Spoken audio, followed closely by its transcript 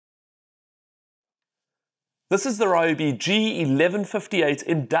This is the Ryobi G1158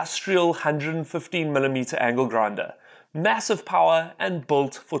 industrial 115mm angle grinder. Massive power and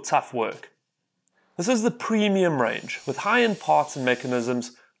built for tough work. This is the premium range with high-end parts and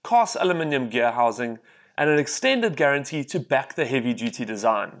mechanisms, cast aluminium gear housing, and an extended guarantee to back the heavy-duty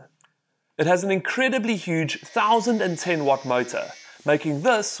design. It has an incredibly huge 1010 watt motor, making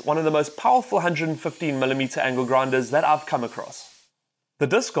this one of the most powerful 115mm angle grinders that I've come across. The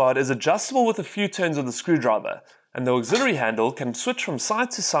disc guard is adjustable with a few turns of the screwdriver, and the auxiliary handle can switch from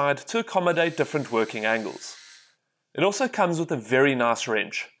side to side to accommodate different working angles. It also comes with a very nice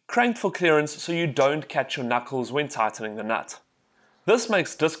wrench, cranked for clearance so you don't catch your knuckles when tightening the nut. This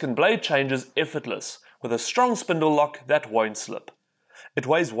makes disc and blade changes effortless, with a strong spindle lock that won't slip. It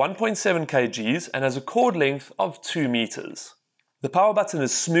weighs 1.7 kgs and has a cord length of 2 meters. The power button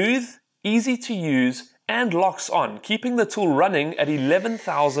is smooth, easy to use, and locks on, keeping the tool running at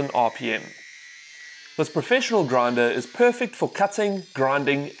 11,000 RPM. This professional grinder is perfect for cutting,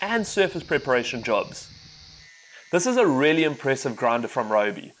 grinding, and surface preparation jobs. This is a really impressive grinder from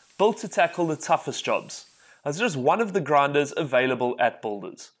Ryobi, built to tackle the toughest jobs. It's just one of the grinders available at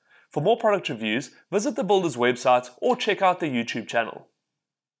Builders. For more product reviews, visit the Builders website or check out the YouTube channel.